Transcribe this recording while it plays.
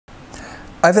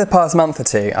Over the past month or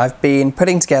two, I've been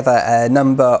putting together a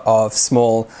number of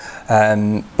small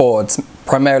boards,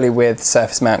 primarily with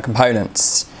surface mount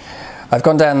components. I've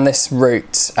gone down this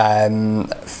route, I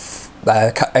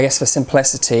guess for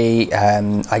simplicity,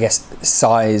 I guess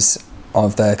size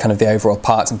of the kind of the overall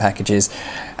parts and packages,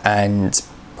 and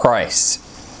price.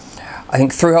 I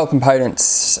think through-hole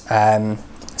components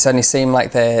certainly seem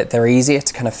like they're easier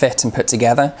to kind of fit and put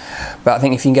together, but I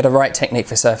think if you can get a right technique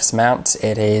for surface mount,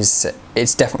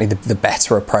 it's definitely the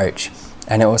better approach,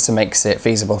 and it also makes it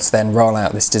feasible to then roll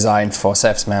out this design for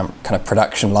surface mount kind of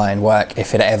production line work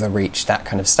if it ever reached that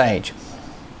kind of stage.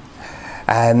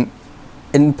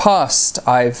 In the past,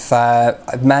 I've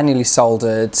manually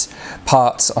soldered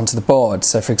parts onto the board.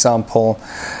 So for example,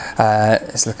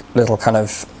 this little kind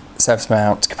of surface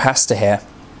mount capacitor here,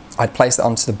 I'd place it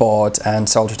onto the board and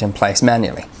solder it in place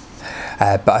manually.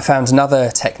 But I found another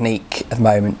technique at the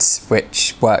moment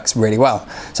which works really well.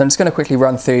 So I'm just going to quickly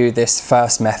run through this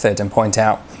first method and point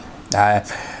out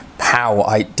how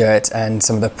I do it and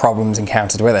some of the problems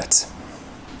encountered with it.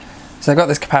 So I've got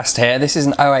this capacitor here. This is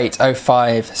an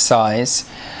 0805 size.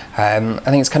 I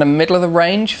think it's kind of middle of the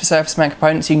range for surface mount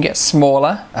components. You can get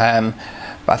smaller,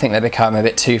 but I think they become a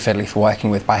bit too fiddly for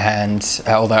working with by hand,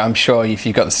 although I'm sure if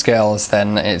you've got the skills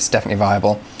then it's definitely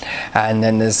viable. And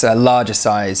then there's a larger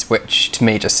size, which to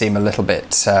me just seem a little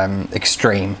bit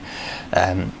extreme.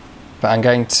 But I'm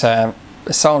going to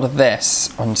solder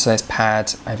this onto this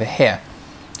pad over here,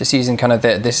 just using kind of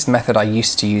this method I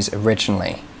used to use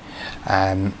originally.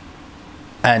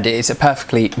 And it's a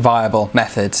perfectly viable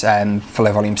method for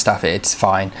low volume stuff. It's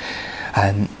fine.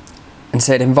 And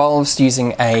so it involves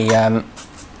using a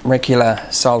regular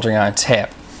soldering iron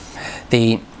tip.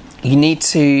 You need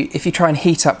to, if you try and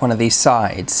heat up one of these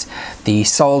sides, the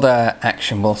solder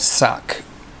action will suck.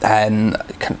 There'll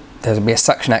be a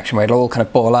suction action where it'll all kind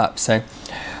of ball up. So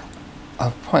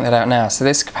I'll point that out now. So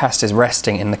this capacitor is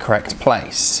resting in the correct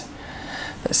place.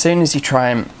 But as soon as you try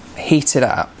and heat it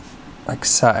up, like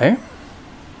so,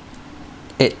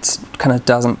 it kind of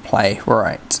doesn't play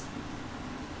right.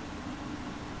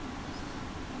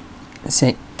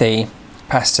 See, the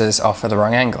capacitor's off at the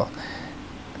wrong angle,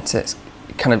 so it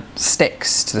kind of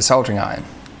sticks to the soldering iron.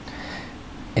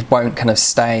 It won't kind of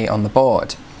stay on the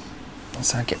board.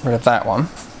 So I get rid of that one,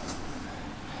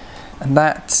 and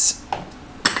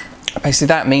basically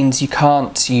that means you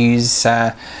can't use,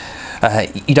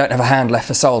 you don't have a hand left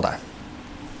for solder.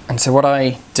 And so what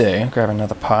I do, grab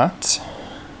another part.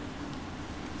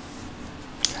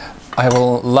 I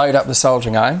will load up the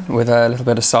soldering iron with a little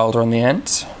bit of solder on the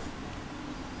end.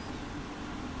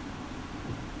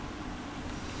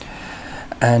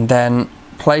 And then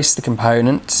place the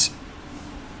component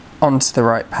onto the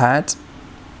right pad.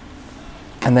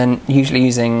 And then usually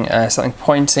using something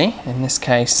pointy, in this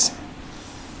case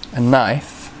a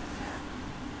knife,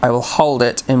 I will hold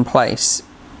it in place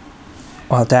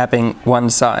while dabbing one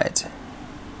side.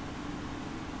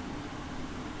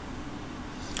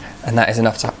 And that is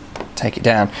enough to take it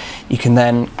down. You can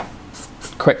then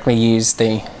quickly use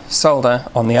the solder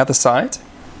on the other side,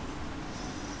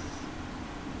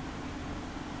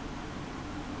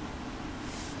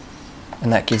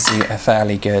 and that gives you a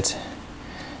fairly good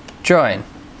join.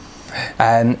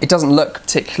 It doesn't look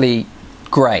particularly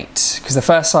great because the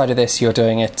first side of this you're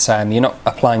doing it, you're not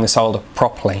applying the solder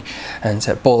properly, and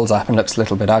so it balls up and looks a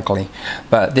little bit ugly.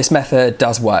 But this method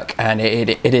does work, and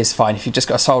it is fine. If you've just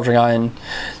got a soldering iron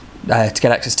to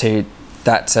get access to,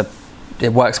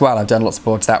 it works well. I've done lots of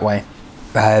boards that way.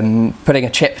 Putting a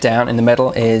chip down in the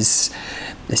middle is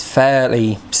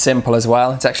fairly simple as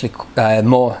well. It's actually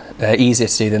easier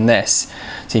to do than this.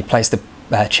 So you place the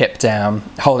chip down,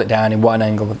 hold it down in one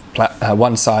angle,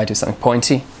 one side with something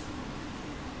pointy.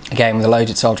 Again, with a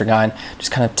loaded soldering iron,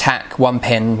 just kind of tack one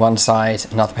pin one side,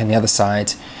 another pin the other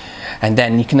side, and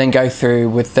then you can then go through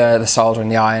with the solder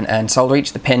and the iron and solder each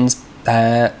of the pins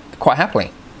quite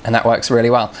happily. And that works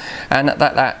really well, and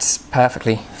that's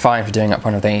perfectly fine for doing up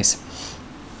one of these.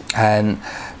 I'm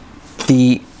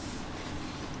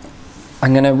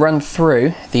going to run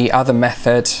through the other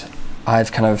method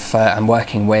I've kind of I'm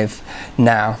working with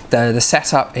now. The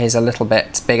setup is a little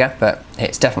bit bigger, but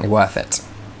it's definitely worth it.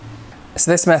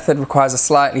 So this method requires a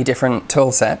slightly different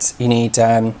tool set. You need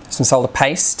some solder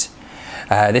paste.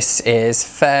 This is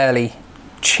fairly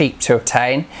cheap to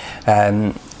obtain.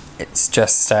 It's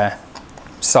just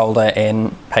solder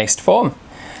in paste form.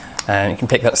 You can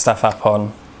pick that stuff up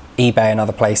on eBay and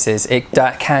other places. It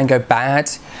can go bad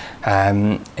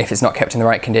if it's not kept in the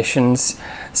right conditions.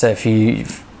 So if you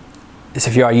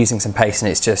are using some paste and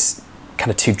it's just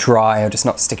kind of too dry or just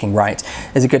not sticking right,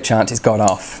 there's a good chance it's gone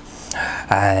off.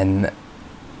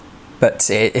 but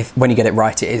when you get it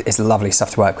right, it's lovely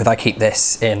stuff to work with. I keep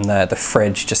this in the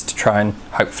fridge just to try and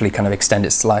hopefully kind of extend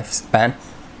its lifespan.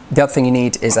 The other thing you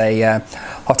need is a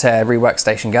hot air rework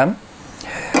station gun.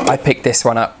 I picked this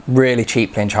one up really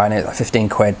cheaply in China, it's like 15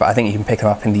 quid, but I think you can pick them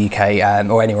up in the UK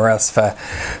or anywhere else for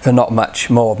not much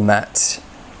more than that.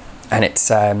 And it's,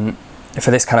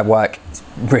 for this kind of work, it's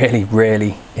really,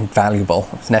 really invaluable.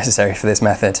 It's necessary for this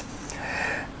method.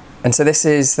 And so this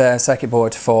is the circuit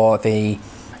board for the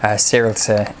serial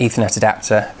to Ethernet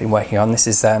adapter I've been working on. This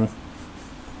is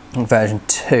version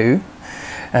 2.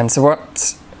 And so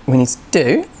what we need to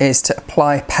do is to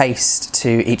apply paste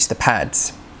to each of the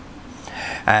pads.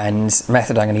 And the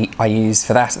method I use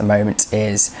for that at the moment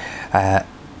is a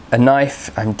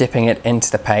knife. I'm dipping it into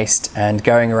the paste and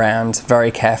going around very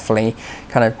carefully,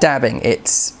 kind of dabbing.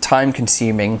 It's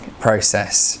time-consuming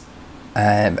process,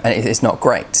 and it's not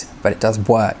great, but it does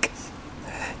work.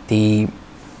 I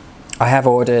have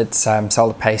ordered some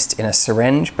solder paste in a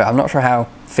syringe, but I'm not sure how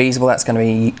feasible that's going to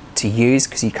be to use,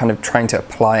 because you're kind of trying to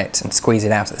apply it and squeeze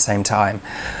it out at the same time.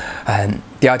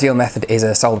 The ideal method is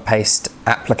a solder paste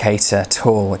applicator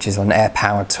tool, which is an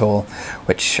air-powered tool,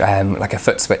 which, like a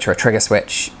foot switch or a trigger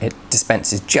switch, it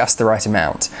dispenses just the right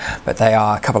amount, but they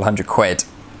are a couple hundred quid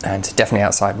and definitely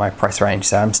outside my price range,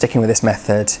 so I'm sticking with this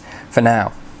method for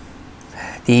now.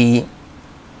 The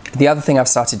other thing I've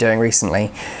started doing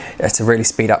recently to really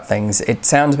speed up things, it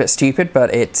sounds a bit stupid,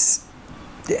 but it's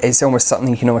almost something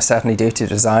you can almost certainly do to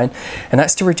design, and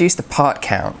that's to reduce the part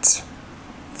count.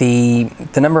 The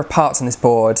number of parts on this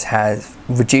board has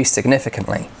reduced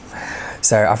significantly.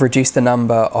 So I've reduced the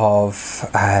number of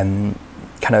kind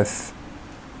of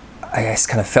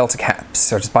filter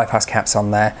caps or just bypass caps on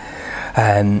there,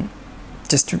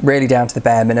 just really down to the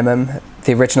bare minimum.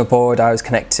 The original board I was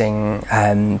connecting,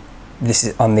 this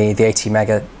is on the 80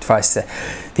 mega device,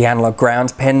 the analog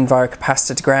ground pin via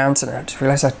capacitor to ground, and I just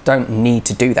realised I don't need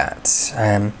to do that.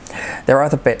 There are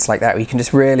other bits like that where you can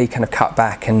just really kind of cut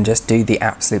back and just do the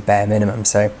absolute bare minimum.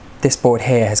 So this board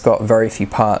here has got very few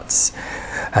parts.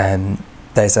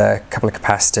 There's a couple of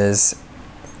capacitors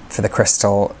for the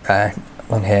crystal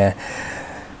on here,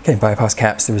 getting bypass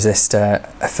caps, the resistor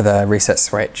for the reset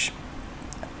switch,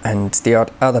 and the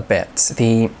odd other bits.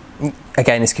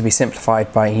 Again, this could be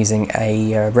simplified by using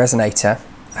a resonator,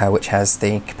 which has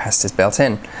the capacitors built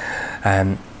in.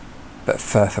 But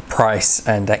for price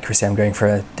and accuracy, I'm going for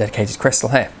a dedicated crystal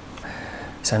here.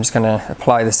 So I'm just going to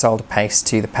apply the solder paste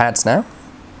to the pads now.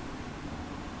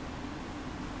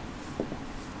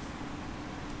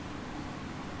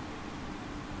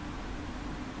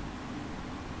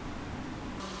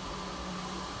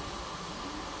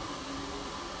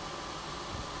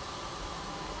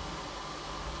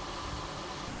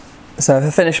 So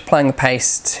I've finished applying the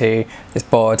paste to this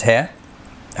board here.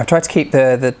 I've tried to keep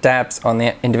the dabs on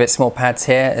the end of its small pads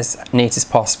here as neat as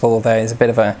possible, although it's a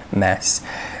bit of a mess.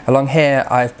 Along here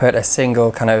I've put a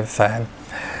single kind of,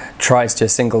 tries to a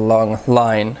single long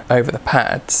line over the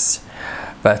pads,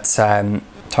 but time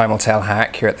will tell how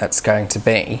accurate that's going to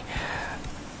be.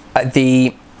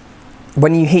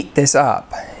 When you heat this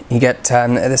up, you get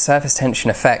the surface tension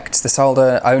effect. The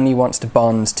solder only wants to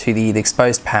bond to the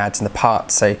exposed pads and the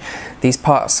parts, so these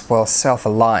parts will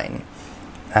self-align.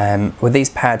 With these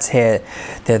pads here,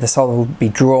 the solder will be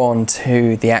drawn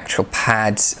to the actual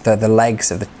pads, the legs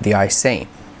of the IC,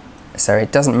 so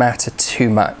it doesn't matter too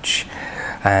much.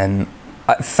 I've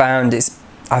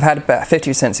had about a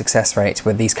 50% success rate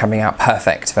with these coming out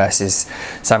perfect versus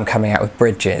some coming out with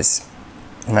bridges.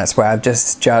 And that's where I've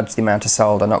just judged the amount of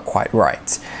solder not quite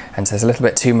right. And so there's a little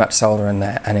bit too much solder in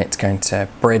there and it's going to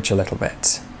bridge a little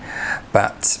bit.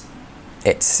 But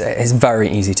it's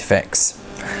very easy to fix.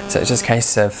 So it's just a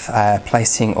case of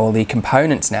placing all the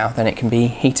components now, then it can be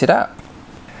heated up.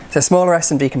 So smaller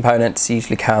SMD components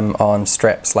usually come on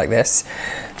strips like this.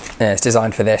 It's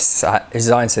designed for this. It's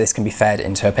designed so this can be fed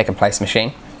into a pick and place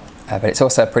machine. But it's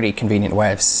also a pretty convenient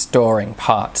way of storing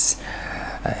parts.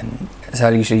 So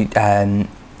I'll usually kind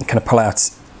of pull out,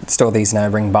 store these in a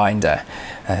ring binder,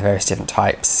 various different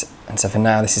types. And so for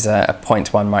now, this is a 0.1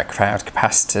 microfarad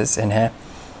capacitors in here.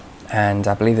 And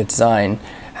I believe the design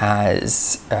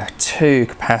has 2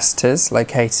 capacitors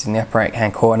located in the upper right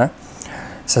hand corner.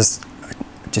 So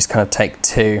just kind of take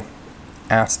 2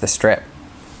 out of the strip,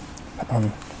 put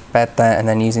on bed there, and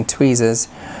then using tweezers,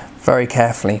 very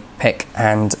carefully pick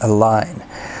and align.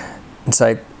 And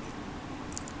so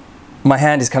my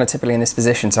hand is kind of typically in this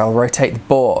position, so I'll rotate the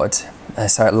board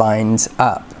so it lines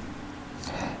up.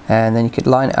 And then you could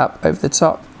line it up over the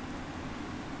top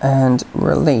and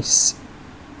release.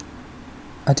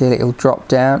 Ideally it'll drop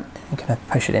down and kind of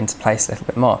push it into place a little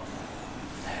bit more.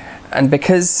 And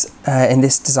because in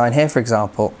this design here, for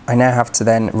example, I now have to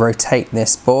then rotate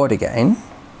this board again,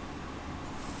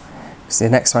 because the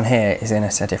next one here is in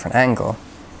at a different angle.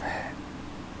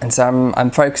 And so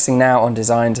I'm focusing now on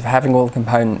designs of having all the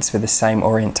components with the same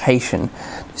orientation,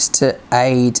 just to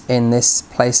aid in this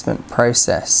placement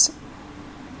process,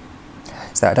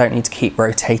 so that I don't need to keep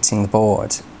rotating the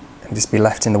board and just be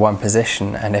left in the one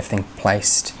position and everything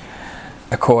placed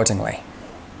accordingly.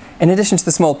 In addition to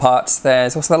the small parts,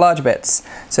 there's also the larger bits,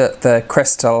 so the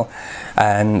crystal,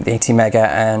 the 80 mega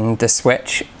and the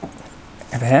switch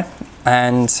over here.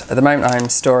 And at the moment I'm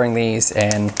storing these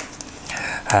in,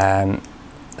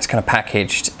 it's kind of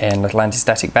packaged in little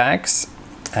anti-static bags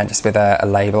and just with a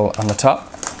label on the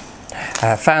top.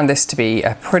 I found this to be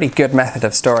a pretty good method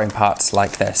of storing parts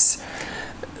like this,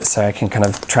 so I can kind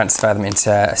of transfer them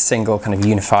into a single kind of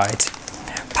unified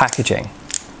packaging.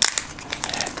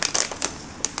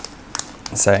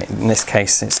 So in this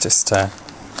case, it's just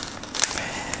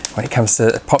when it comes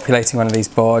to populating one of these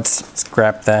boards, let's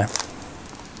grab the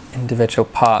individual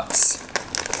parts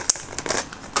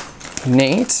you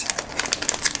need.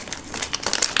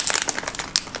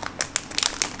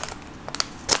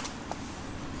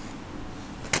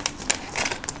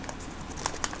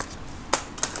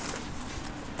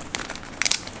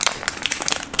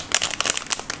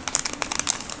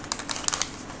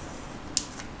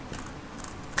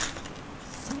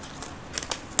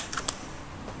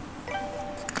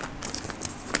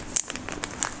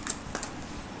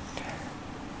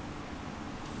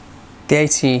 The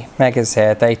 80 megas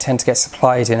here, they tend to get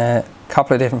supplied in a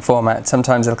couple of different formats.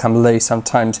 Sometimes they'll come loose,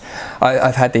 sometimes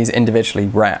I've had these individually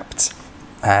wrapped.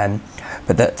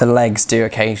 But the legs do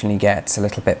occasionally get a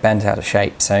little bit bent out of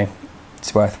shape, so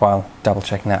it's worthwhile double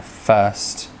checking that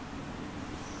first.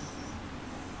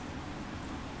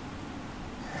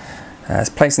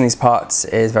 Placing these parts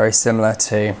is very similar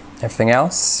to everything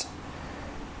else.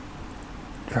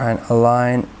 Try and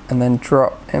align and then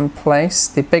drop in place.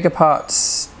 The bigger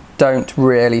parts don't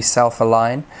really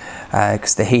self-align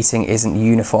because the heating isn't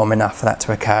uniform enough for that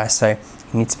to occur, so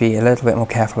you need to be a little bit more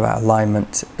careful about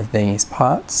alignment of these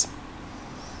parts.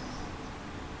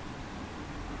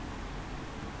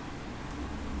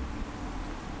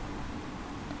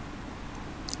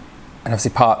 And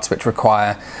obviously parts which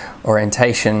require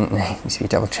orientation need to be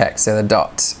double checked, so the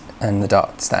dots and the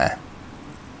dots there.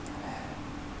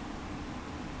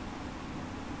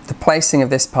 The placing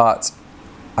of this part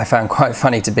I found quite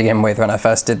funny to begin with when I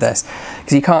first did this,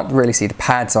 because you can't really see the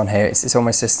pads on here. It's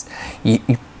almost just you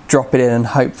drop it in and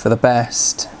hope for the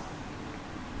best.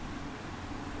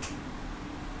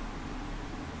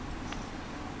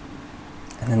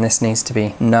 And then this needs to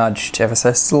be nudged ever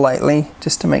so slightly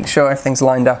just to make sure everything's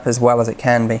lined up as well as it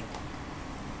can be.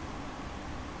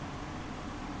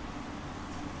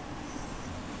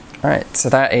 Alright, so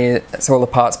that's all the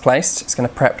parts placed. It's going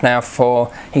to prep now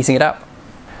for heating it up.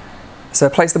 So I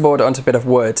place the board onto a bit of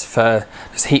wood for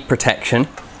just heat protection,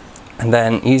 and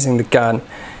then using the gun,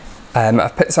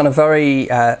 I've put this on a very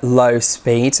low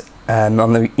speed.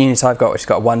 On the unit I've got, which has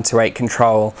got a 1 to 8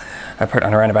 control, I put it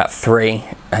on around about 3,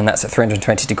 and that's at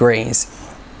 320 degrees.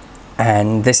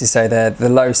 And this is so the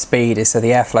low speed is so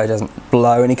the airflow doesn't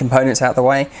blow any components out the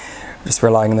way, just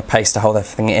relying on the paste to hold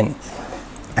everything in.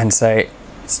 And so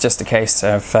it's just a case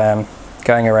of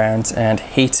going around and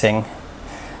heating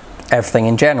everything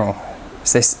in general.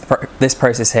 So this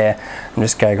process here, I'm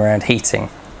just going around heating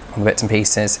all the bits and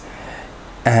pieces,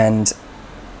 and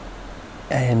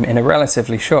in a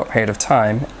relatively short period of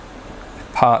time,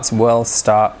 parts will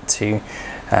start to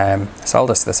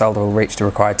solder, so the solder will reach the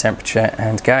required temperature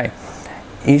and go.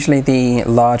 Usually the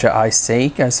larger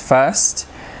IC goes first.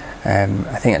 I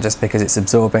think that's just because it's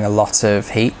absorbing a lot of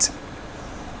heat.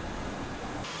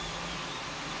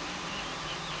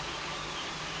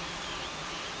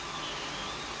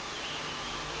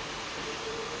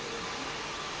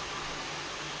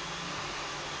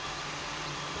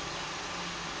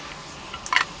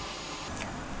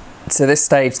 So this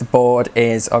stage the board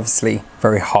is obviously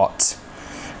very hot,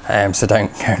 so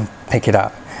don't go and pick it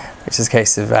up, which is a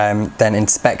case of then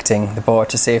inspecting the board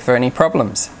to see if there are any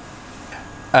problems.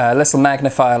 A little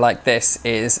magnifier like this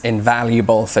is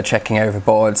invaluable for checking over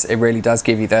boards. It really does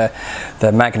give you the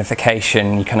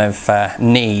magnification you kind of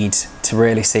need to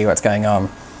really see what's going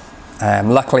on.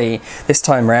 Luckily this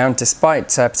time around,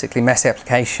 despite a particularly messy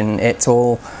application, it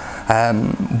all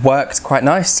worked quite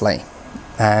nicely.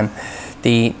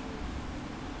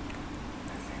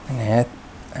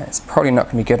 It's probably not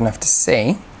going to be good enough to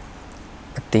see,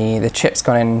 but the chip's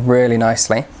gone in really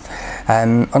nicely.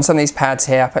 On some of these pads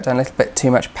here I put down a little bit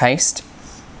too much paste.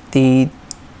 The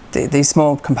these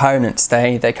small components,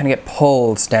 they kind of get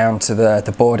pulled down to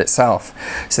the board itself,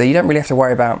 so you don't really have to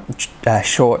worry about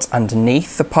shorts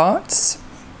underneath the parts.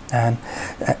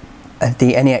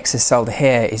 The any excess solder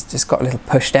here is just got a little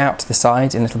pushed out to the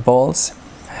side in little balls.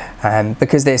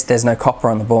 Because there's no copper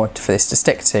on the board for this to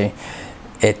stick to,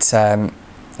 it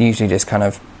usually just kind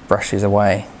of brushes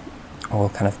away or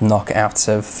kind of knock it out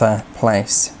of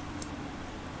place.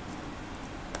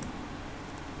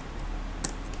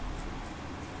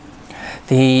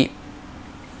 A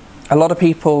lot of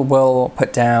people will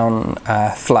put down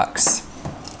flux,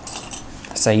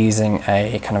 so using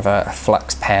a kind of a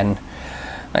flux pen,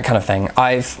 that kind of thing.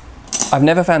 I've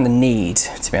never found the need,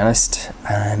 to be honest.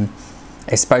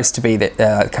 It's supposed to be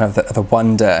the kind of the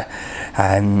wonder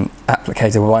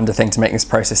applicator wonder thing to make this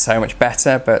process so much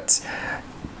better, but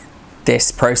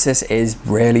this process is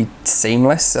really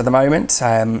seamless at the moment.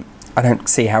 I don't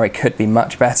see how it could be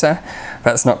much better,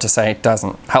 but that's not to say it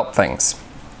doesn't help things.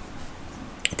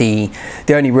 The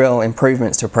only real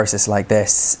improvements to a process like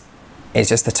this is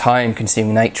just the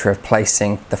time-consuming nature of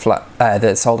placing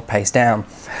the solder paste down,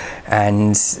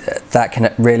 and that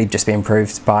can really just be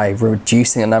improved by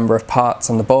reducing the number of parts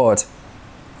on the board.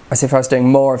 As if I was doing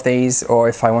more of these, or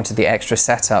if I wanted the extra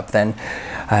setup, then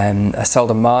a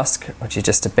solder mask, which is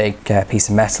just a big piece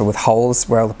of metal with holes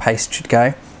where all the paste should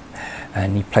go,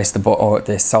 and you place the board or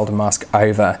the solder mask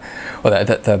over, or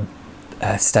the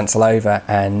stencil over,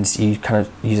 and you kind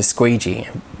of use a squeegee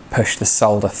and push the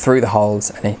solder through the holes,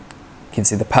 and it gives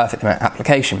you the perfect amount of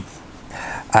application.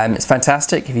 It's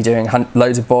fantastic if you're doing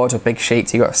loads of boards or big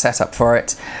sheets, you've got a setup for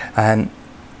it.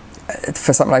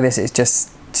 For something like this, it's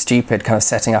just stupid kind of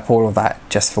setting up all of that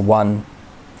just for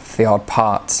the odd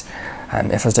part.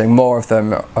 If I was doing more of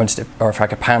them, or if I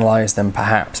could panelise them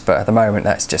perhaps, but at the moment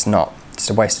that's just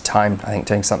a waste of time, I think,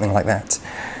 doing something like that.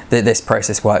 This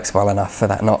process works well enough for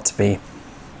that not to be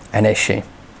an issue.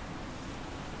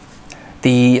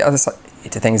 The other side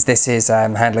to things, this is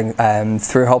handling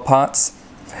through-hole parts.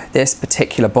 This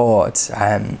particular board,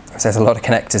 there's a lot of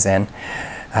connectors in.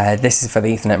 This is for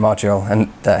the Ethernet module, and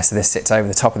so this sits over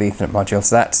the top of the Ethernet module,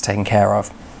 so that's taken care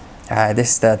of.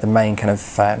 This is the main kind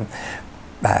of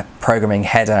programming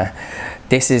header.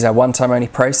 This is a one-time only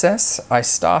process. I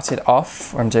started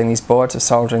off, when I'm doing these boards, of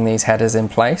soldering these headers in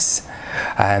place,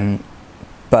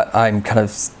 but I'm kind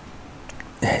of,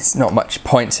 it's not much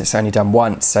point, it's only done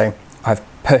once, so I've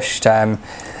pushed,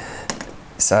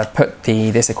 so I've put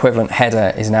this equivalent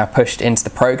header is now pushed into the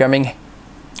programming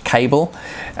cable,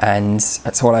 and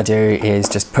that's all I do is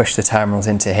just push the terminals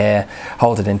into here,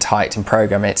 hold it in tight and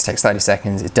program it. It takes 30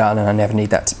 seconds, it's done, and I never need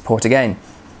that port again.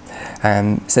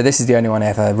 So this is the only one I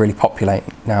ever really populate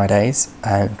nowadays,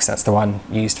 because that's the one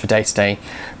used for day-to-day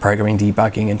programming,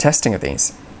 debugging and testing of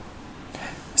these.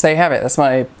 So there you have it, that's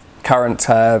my current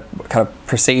kind of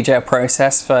procedure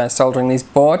process for soldering these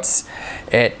boards.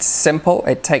 It's simple,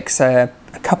 it takes about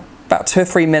 2 or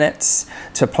 3 minutes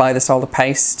to apply the solder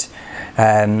paste,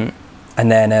 and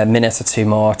then a minute or two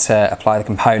more to apply the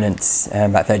components,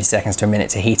 about 30 seconds to a minute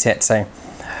to heat it. So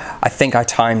I think I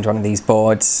timed one of these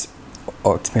boards,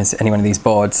 or to be honest, any one of these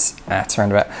boards, at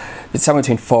around about somewhere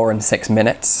between 4 and 6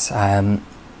 minutes.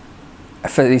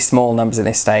 For these small numbers at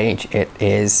this stage, it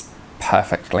is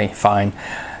perfectly fine.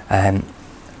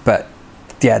 But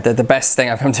yeah, the best thing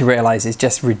I've come to realise is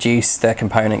just reduce the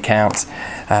component count.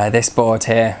 This board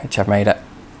here, which I've made up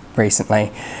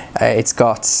recently, it's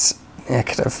got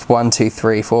kind of 1, 2,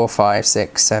 3, 4, 5,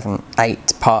 6, 7,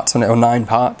 8 parts on it, or 9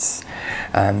 parts.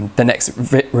 The next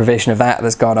revision of that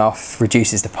that's gone off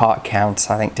reduces the part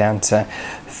count, I think, down to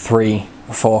 3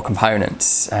 or 4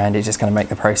 components, and it's just going to make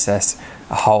the process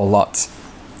a whole lot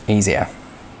easier.